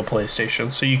do have a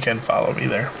PlayStation, so you can follow me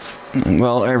there.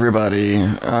 Well, everybody,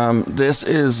 this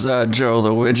is Joe the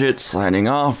Widget signing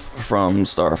off from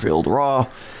Starfield Raw.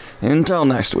 Until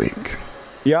next week.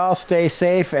 Y'all stay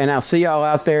safe, and I'll see y'all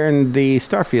out there in the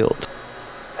Starfield.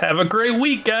 Have a great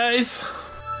week, guys.